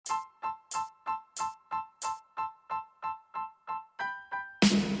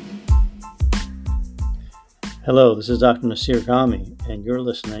Hello, this is Dr. Nasir Ghami, and you're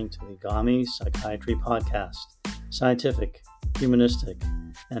listening to the Ghami Psychiatry Podcast. Scientific, humanistic,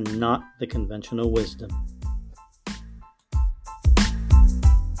 and not the conventional wisdom.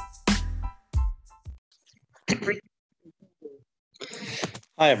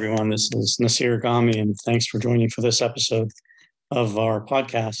 Hi, everyone. This is Nasir Ghami, and thanks for joining for this episode of our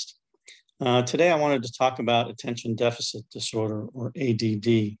podcast. Today, I wanted to talk about attention deficit disorder, or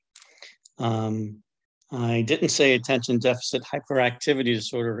ADD. I didn't say attention deficit hyperactivity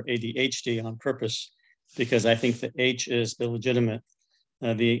disorder, or ADHD, on purpose, because I think the H is illegitimate.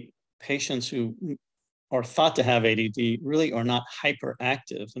 The patients who are thought to have ADD really are not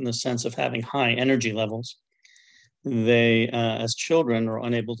hyperactive in the sense of having high energy levels. They, as children, are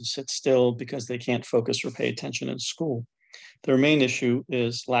unable to sit still because they can't focus or pay attention in school. Their main issue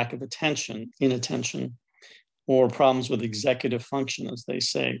is lack of attention, inattention, or problems with executive function, as they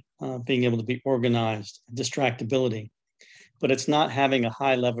say, being able to be organized, distractibility. But it's not having a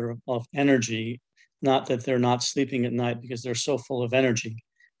high level of energy, not that they're not sleeping at night because they're so full of energy.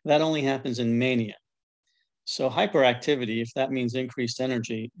 That only happens in mania. So hyperactivity, if that means increased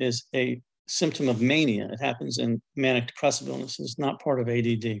energy, is a symptom of mania. It happens in manic depressive illnesses, not part of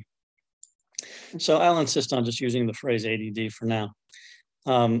ADD. So I'll insist on just using the phrase ADD for now.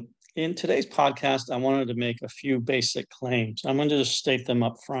 In today's podcast, I wanted to make a few basic claims. I'm going to just state them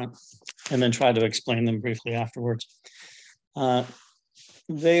up front and then try to explain them briefly afterwards.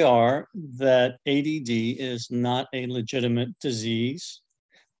 They are that ADD is not a legitimate disease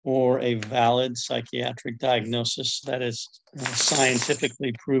or a valid psychiatric diagnosis that is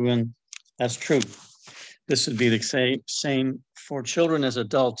scientifically proven as true. This would be the same for children as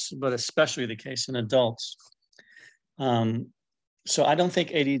adults, but especially the case in adults. So I don't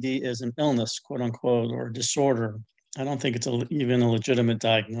think ADD is an illness, quote unquote, or a disorder. I don't think it's even a legitimate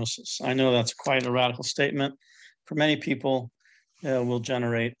diagnosis. I know that's quite a radical statement. For many people, will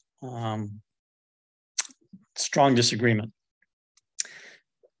generate strong disagreement.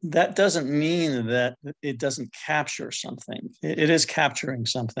 That doesn't mean that it doesn't capture something. It is capturing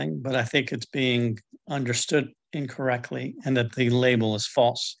something, but I think it's being understood incorrectly and that the label is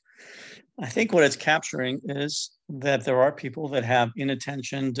false. I think what it's capturing is that there are people that have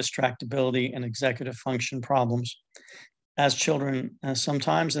inattention, distractibility, and executive function problems as children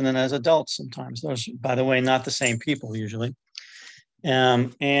sometimes, and then as adults sometimes. Those, by the way, not the same people usually.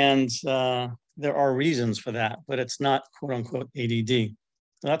 And there are reasons for that, but it's not, quote unquote, ADD.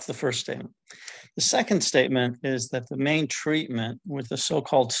 So that's the first statement. The second statement is that the main treatment with the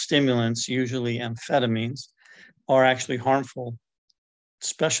so-called stimulants, usually amphetamines, are actually harmful,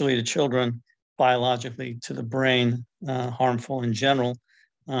 especially to children, biologically, to the brain, harmful in general,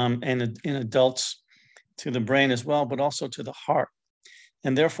 and in adults to the brain as well, but also to the heart.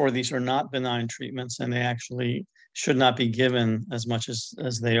 And therefore, these are not benign treatments, and they actually should not be given as much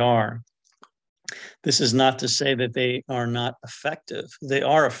as they are. This is not to say that they are not effective. They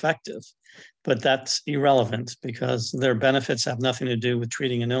are effective, but that's irrelevant because their benefits have nothing to do with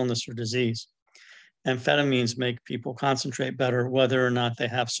treating an illness or disease. Amphetamines make people concentrate better, whether or not they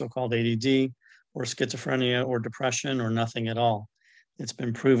have so-called ADD or schizophrenia or depression or nothing at all. It's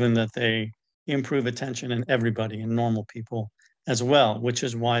been proven that they improve attention in everybody, in normal people as well, which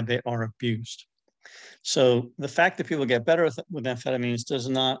is why they are abused. So the fact that people get better with amphetamines does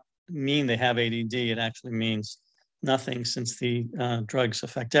not mean they have ADD. It actually means nothing, since the drugs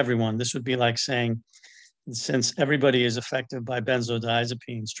affect everyone. This would be like saying, since everybody is affected by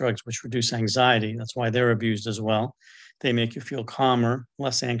benzodiazepines, drugs which reduce anxiety, that's why they're abused as well. They make you feel calmer,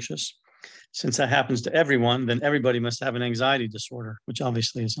 less anxious. Since that happens to everyone, then everybody must have an anxiety disorder, which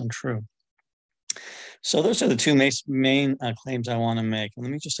obviously is untrue. So those are the two main claims I want to make. And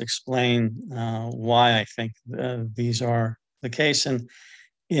let me just explain why I think these are the case. And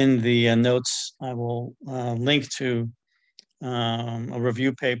in the notes, I will link to a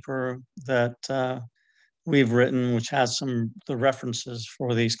review paper that we've written, which has the references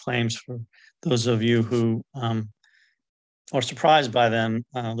for these claims for those of you who are surprised by them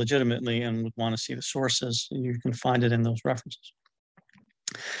legitimately and would want to see the sources. You can find it in those references.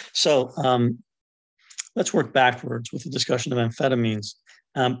 So let's work backwards with the discussion of amphetamines.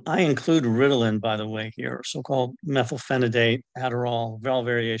 I include Ritalin, by the way, here, so-called methylphenidate, Adderall, all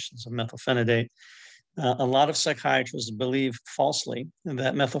variations of methylphenidate. A lot of psychiatrists believe falsely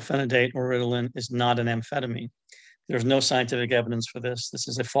that methylphenidate or Ritalin is not an amphetamine. There's no scientific evidence for this. This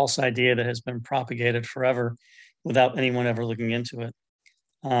is a false idea that has been propagated forever without anyone ever looking into it.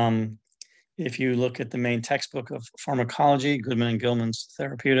 If you look at the main textbook of pharmacology, Goodman and Gilman's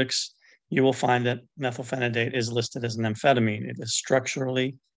Therapeutics, you will find that methylphenidate is listed as an amphetamine. It is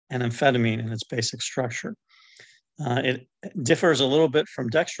structurally an amphetamine in its basic structure. It differs a little bit from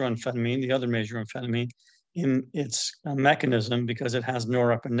dextroamphetamine, the other major amphetamine, in its mechanism because it has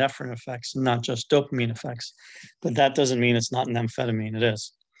norepinephrine effects, not just dopamine effects. But that doesn't mean it's not an amphetamine. It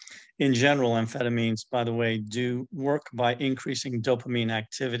is. In general, amphetamines, by the way, do work by increasing dopamine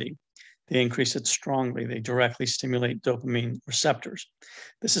activity. They increase it strongly. They directly stimulate dopamine receptors.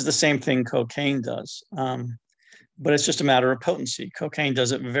 This is the same thing cocaine does, but it's just a matter of potency. Cocaine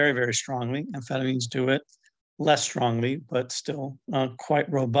does it very, very strongly. Amphetamines do it less strongly, but still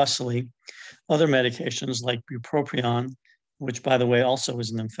quite robustly. Other medications like bupropion, which, by the way, also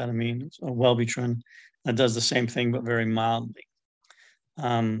is an amphetamine, Wellbutrin, does the same thing, but very mildly.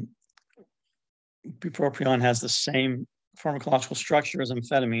 Bupropion has the same pharmacological structure as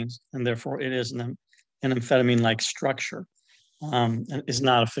amphetamines, and therefore it is an amphetamine-like structure, and is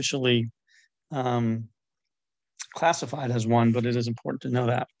not officially classified as one, but it is important to know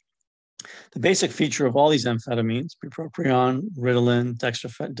that. The basic feature of all these amphetamines, bupropion, Ritalin,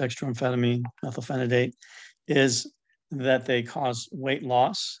 dextroamphetamine, methylphenidate, is that they cause weight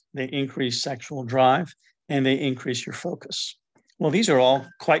loss, they increase sexual drive, and they increase your focus. Well, these are all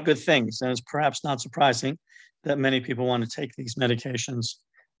quite good things, and it's perhaps not surprising that many people want to take these medications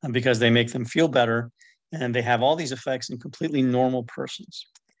because they make them feel better, and they have all these effects in completely normal persons.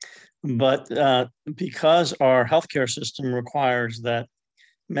 But because our healthcare system requires that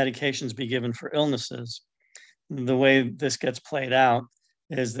medications be given for illnesses, the way this gets played out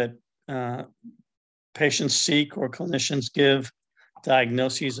is that patients seek or clinicians give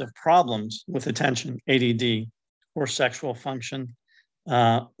diagnoses of problems with attention, ADD, or sexual function,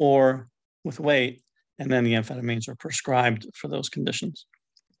 or with weight, and then the amphetamines are prescribed for those conditions.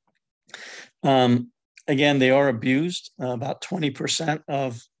 Again, they are abused. About 20%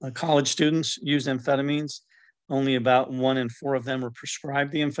 of college students use amphetamines. Only about 1 in 4 of them are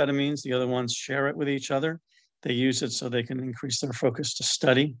prescribed the amphetamines. The other ones share it with each other. They use it so they can increase their focus to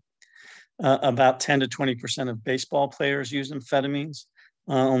study. About 10 to 20% of baseball players use amphetamines.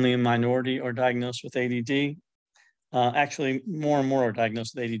 Only a minority are diagnosed with ADD. Actually, more and more are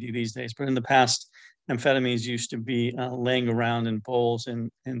diagnosed with ADD these days, but in the past, amphetamines used to be laying around in bowls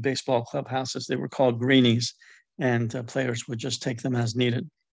in baseball clubhouses. They were called greenies, and players would just take them as needed.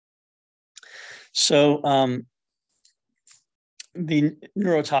 So the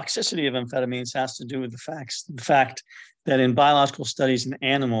neurotoxicity of amphetamines has to do with the fact that in biological studies in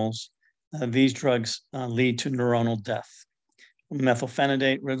animals, these drugs lead to neuronal death.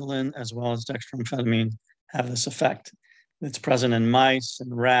 Methylphenidate, Ritalin, as well as dextroamphetamine have this effect. It's present in mice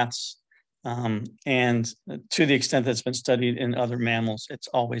and rats, and to the extent that's been studied in other mammals, it's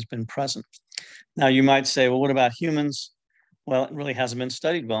always been present. Now, you might say, well, what about humans? Well, it really hasn't been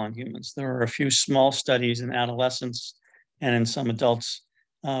studied well in humans. There are a few small studies in adolescents and in some adults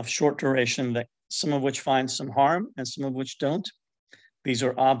of short duration, that some of which find some harm and some of which don't. These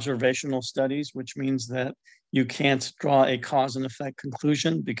are observational studies, which means that you can't draw a cause and effect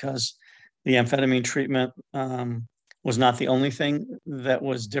conclusion because the amphetamine treatment was not the only thing that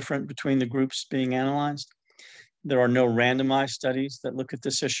was different between the groups being analyzed. There are no randomized studies that look at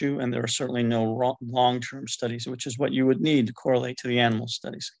this issue, and there are certainly no long-term studies, which is what you would need to correlate to the animal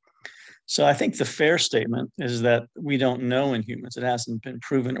studies. So I think the fair statement is that we don't know in humans. It hasn't been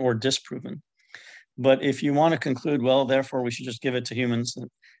proven or disproven. But if you want to conclude, well, therefore we should just give it to humans,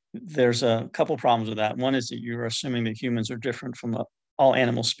 there's a couple problems with that. One is that you're assuming that humans are different from all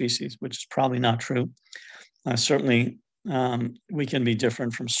animal species, which is probably not true. Certainly, we can be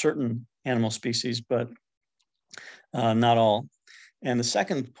different from certain animal species, but not all. And the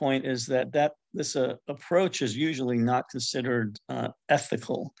second point is that this approach is usually not considered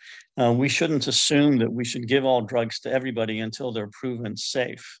ethical. We shouldn't assume that we should give all drugs to everybody until they're proven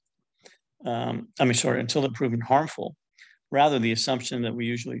safe. Until they're proven harmful. Rather, the assumption that we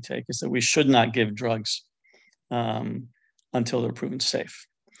usually take is that we should not give drugs until they're proven safe.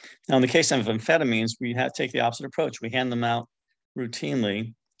 Now, in the case of amphetamines, we take the opposite approach. We hand them out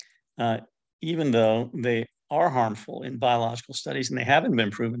routinely, even though they are harmful in biological studies, and they haven't been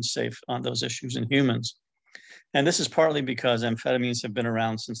proven safe on those issues in humans. And this is partly because amphetamines have been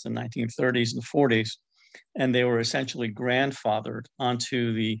around since the 1930s and 40s, and they were essentially grandfathered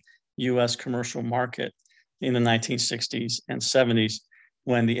onto the US commercial market in the 1960s and 70s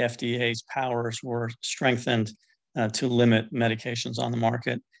when the FDA's powers were strengthened to limit medications on the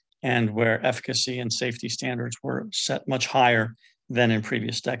market, and where efficacy and safety standards were set much higher than in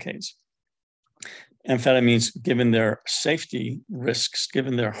previous decades. Amphetamines, given their safety risks,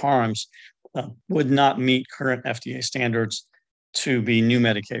 given their harms, would not meet current FDA standards to be new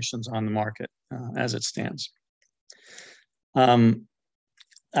medications on the market as it stands.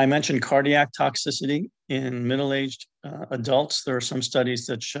 I mentioned cardiac toxicity in middle-aged adults. There are some studies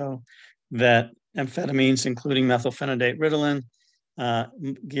that show that amphetamines, including methylphenidate Ritalin,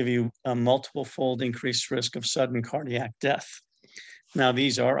 give you a multiple-fold increased risk of sudden cardiac death. Now,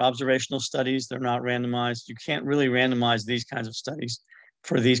 these are observational studies. They're not randomized. You can't really randomize these kinds of studies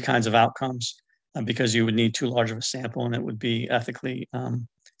for these kinds of outcomes because you would need too large of a sample, and it would be ethically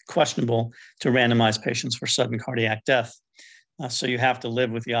questionable to randomize patients for sudden cardiac death. So you have to live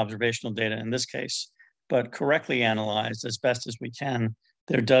with the observational data in this case, but correctly analyzed as best as we can,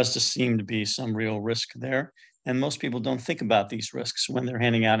 there does just seem to be some real risk there. And most people don't think about these risks when they're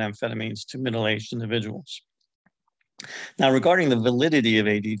handing out amphetamines to middle-aged individuals. Now, regarding the validity of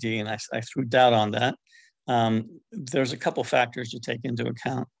ADD, and I threw doubt on that, there's a couple factors to take into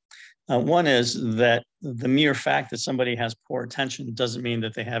account. One is that the mere fact that somebody has poor attention doesn't mean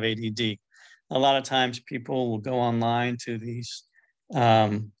that they have ADD. A lot of times people will go online to these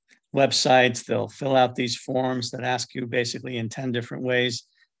websites, they'll fill out these forms that ask you basically in 10 different ways,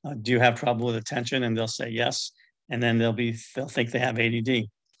 do you have trouble with attention? And they'll say yes, and then they'll think they have ADD.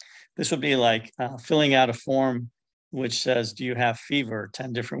 This would be like filling out a form which says, do you have fever,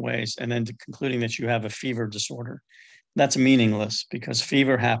 10 different ways, and then concluding that you have a fever disorder. That's meaningless because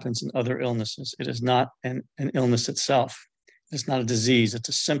fever happens in other illnesses. It is not an illness itself. It's not a disease, it's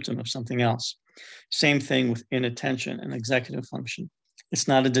a symptom of something else. Same thing with inattention and executive function. It's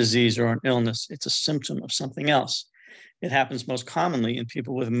not a disease or an illness, it's a symptom of something else. It happens most commonly in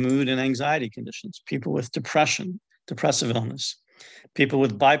people with mood and anxiety conditions, people with depression, depressive illness, people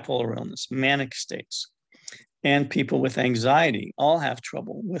with bipolar illness, manic states, and people with anxiety all have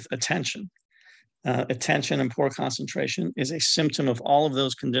trouble with attention. Attention and poor concentration is a symptom of all of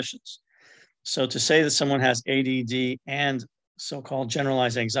those conditions. So to say that someone has ADD and so-called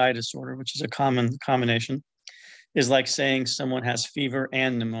generalized anxiety disorder, which is a common combination, is like saying someone has fever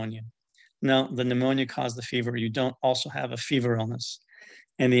and pneumonia. No, the pneumonia caused the fever. You don't also have a fever illness.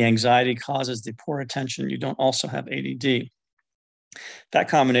 And the anxiety causes the poor attention. You don't also have ADD. That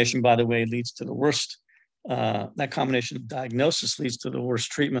combination, by the way, leads to the worst. That combination of diagnosis leads to the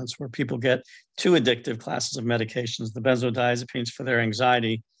worst treatments where people get two addictive classes of medications, the benzodiazepines for their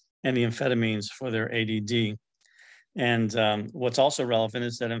anxiety and the amphetamines for their ADD. And what's also relevant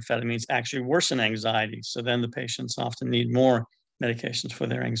is that amphetamines actually worsen anxiety. So then the patients often need more medications for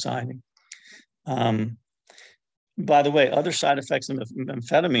their anxiety. By the way, other side effects of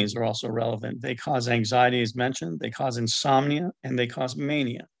amphetamines are also relevant. They cause anxiety, as mentioned, they cause insomnia, and they cause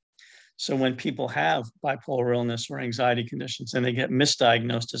mania. So when people have bipolar illness or anxiety conditions and they get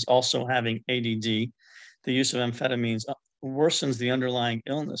misdiagnosed as also having ADD, the use of amphetamines worsens the underlying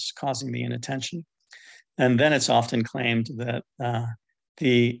illness causing the inattention. And then it's often claimed that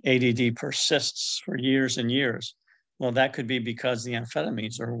the ADD persists for years and years. Well, that could be because the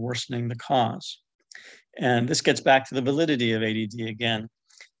amphetamines are worsening the cause. And this gets back to the validity of ADD again.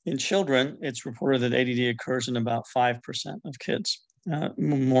 In children, it's reported that ADD occurs in about 5% of kids,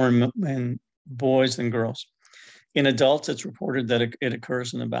 more in boys than girls. In adults, it's reported that it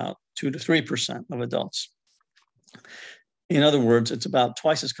occurs in about 2 to 3% of adults. In other words, it's about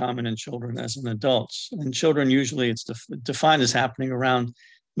twice as common in children as in adults. In children, usually it's defined as happening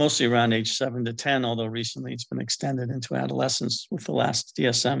mostly around age 7 to 10, although recently it's been extended into adolescence with the last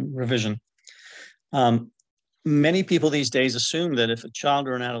DSM revision. Many people these days assume that if a child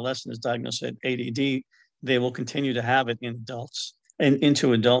or an adolescent is diagnosed with ADD, they will continue to have it in adults and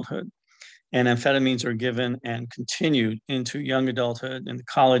into adulthood. And amphetamines are given and continued into young adulthood, in the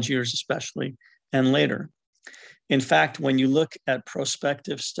college years especially, and later. In fact, when you look at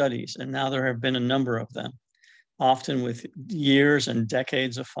prospective studies, and now there have been a number of them, often with years and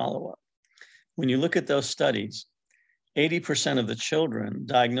decades of follow-up, when you look at those studies, 80% of the children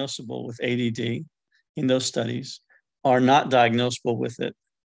diagnosable with ADD in those studies are not diagnosable with it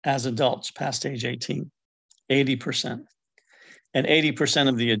as adults past age 18, 80%. And 80%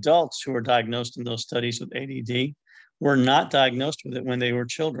 of the adults who were diagnosed in those studies with ADD were not diagnosed with it when they were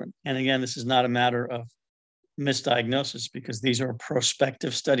children. And again, this is not a matter of misdiagnosis because these are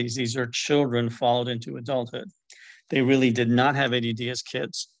prospective studies. These are children followed into adulthood. They really did not have ADD as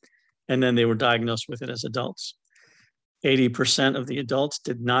kids, and then they were diagnosed with it as adults. 80% of the adults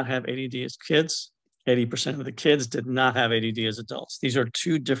did not have ADD as kids. 80% of the kids did not have ADD as adults. These are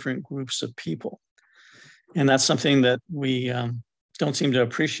two different groups of people. And that's something that we don't seem to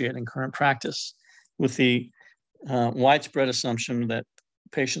appreciate in current practice with the widespread assumption that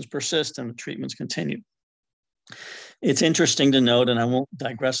patients persist and the treatments continue. It's interesting to note, and I won't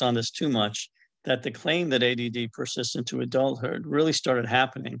digress on this too much, that the claim that ADD persists into adulthood really started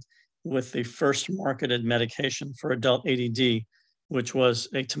happening with the first marketed medication for adult ADD which was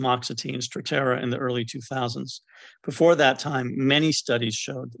a tamoxifen, Strattera, in the early 2000s. Before that time, many studies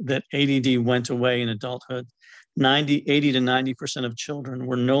showed that ADD went away in adulthood. 80 to 90% of children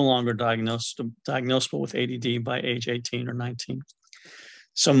were no longer diagnosable with ADD by age 18 or 19.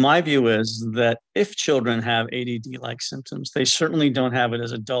 So my view is that if children have ADD-like symptoms, they certainly don't have it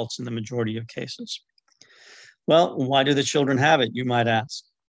as adults in the majority of cases. Well, why do the children have it, you might ask?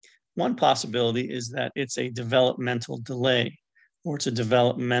 One possibility is that it's a developmental delay, or it's a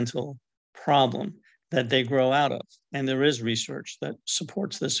developmental problem that they grow out of. And there is research that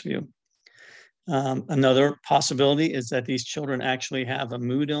supports this view. Another possibility is that these children actually have a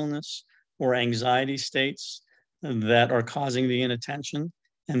mood illness or anxiety states that are causing the inattention.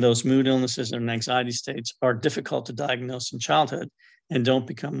 And those mood illnesses and anxiety states are difficult to diagnose in childhood and don't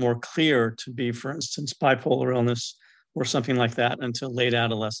become more clear to be, for instance, bipolar illness or something like that until late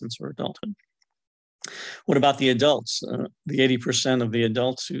adolescence or adulthood. What about the adults? The 80% of the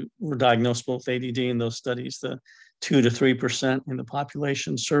adults who were diagnosable with ADD in those studies, the 2 to 3% in the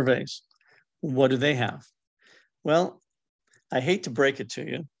population surveys, what do they have? Well, I hate to break it to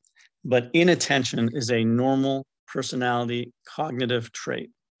you, but inattention is a normal personality cognitive trait.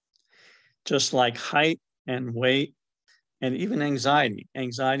 Just like height and weight and even anxiety.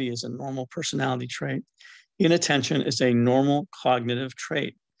 Anxiety is a normal personality trait. Inattention is a normal cognitive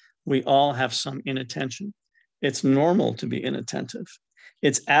trait. We all have some inattention. It's normal to be inattentive.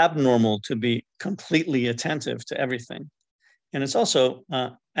 It's abnormal to be completely attentive to everything. And it's also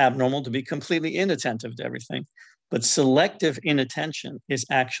abnormal to be completely inattentive to everything. But selective inattention is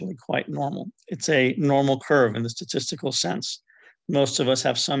actually quite normal. It's a normal curve in the statistical sense. Most of us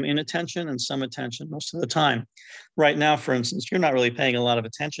have some inattention and some attention most of the time. Right now, for instance, you're not really paying a lot of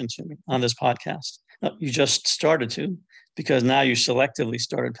attention to me on this podcast. You just started to, because now you selectively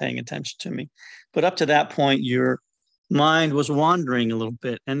started paying attention to me. But up to that point, your mind was wandering a little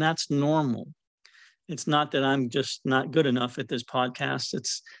bit, and that's normal. It's not that I'm just not good enough at this podcast.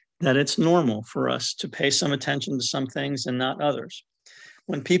 It's that it's normal for us to pay some attention to some things and not others.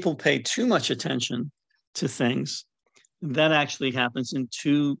 When people pay too much attention to things, that actually happens in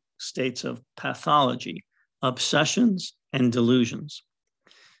two states of pathology: obsessions and delusions.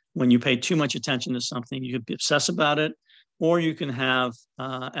 When you pay too much attention to something, you could obsess about it, or you can have,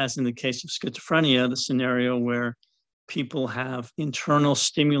 as in the case of schizophrenia, the scenario where people have internal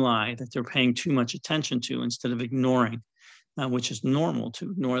stimuli that they're paying too much attention to instead of ignoring, which is normal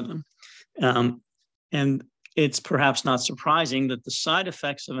to ignore them. And it's perhaps not surprising that the side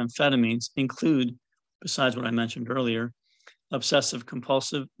effects of amphetamines include, besides what I mentioned earlier, obsessive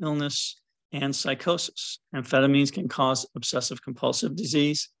compulsive illness and psychosis. Amphetamines can cause obsessive compulsive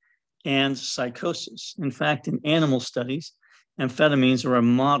disease and psychosis. In fact, in animal studies, amphetamines are a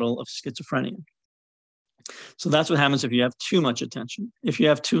model of schizophrenia. So that's what happens if you have too much attention. If you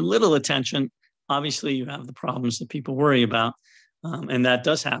have too little attention, obviously you have the problems that people worry about. And that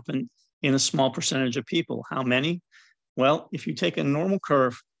does happen in a small percentage of people. How many? Well, if you take a normal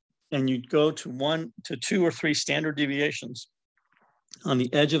curve and you go to 1 to 2 or 3 standard deviations on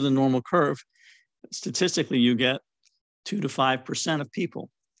the edge of the normal curve, statistically you get 2 to 5% of people.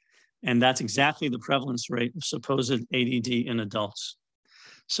 And that's exactly the prevalence rate of supposed ADD in adults.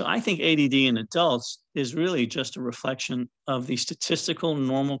 So I think ADD in adults is really just a reflection of the statistical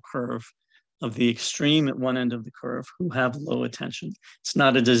normal curve of the extreme at one end of the curve who have low attention. It's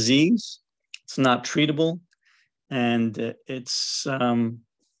not a disease, it's not treatable, and it's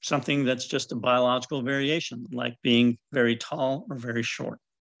something that's just a biological variation, like being very tall or very short.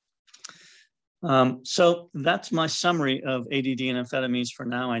 So that's my summary of ADD and amphetamines for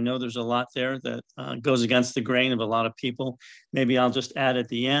now. I know there's a lot there that goes against the grain of a lot of people. Maybe I'll just add at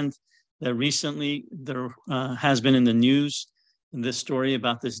the end that recently there has been in the news this story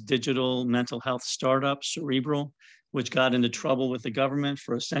about this digital mental health startup, Cerebral, which got into trouble with the government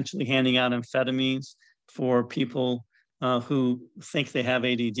for essentially handing out amphetamines for people who think they have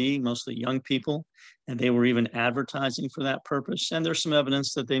ADD, mostly young people, and they were even advertising for that purpose. And there's some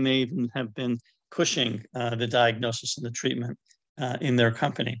evidence that they may even have been pushing the diagnosis and the treatment in their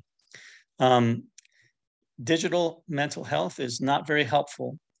company. Digital mental health is not very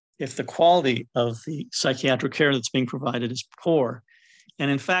helpful if the quality of the psychiatric care that's being provided is poor. And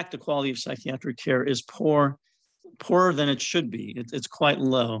in fact, the quality of psychiatric care is poorer than it should be. It's quite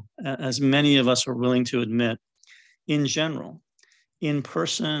low, as many of us are willing to admit. In general, in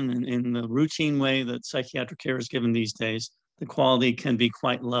person and in the routine way that psychiatric care is given these days, the quality can be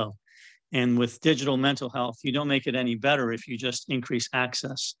quite low. And with digital mental health, you don't make it any better if you just increase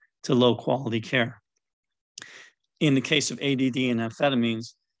access to low quality care. In the case of ADD and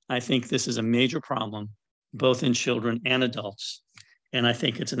amphetamines, I think this is a major problem, both in children and adults. And I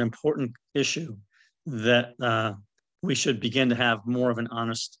think it's an important issue that we should begin to have more of an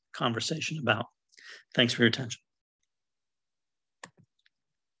honest conversation about. Thanks for your attention.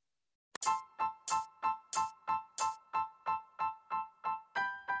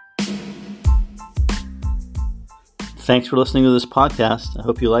 Thanks for listening to this podcast. I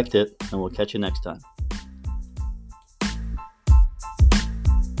hope you liked it, and we'll catch you next time.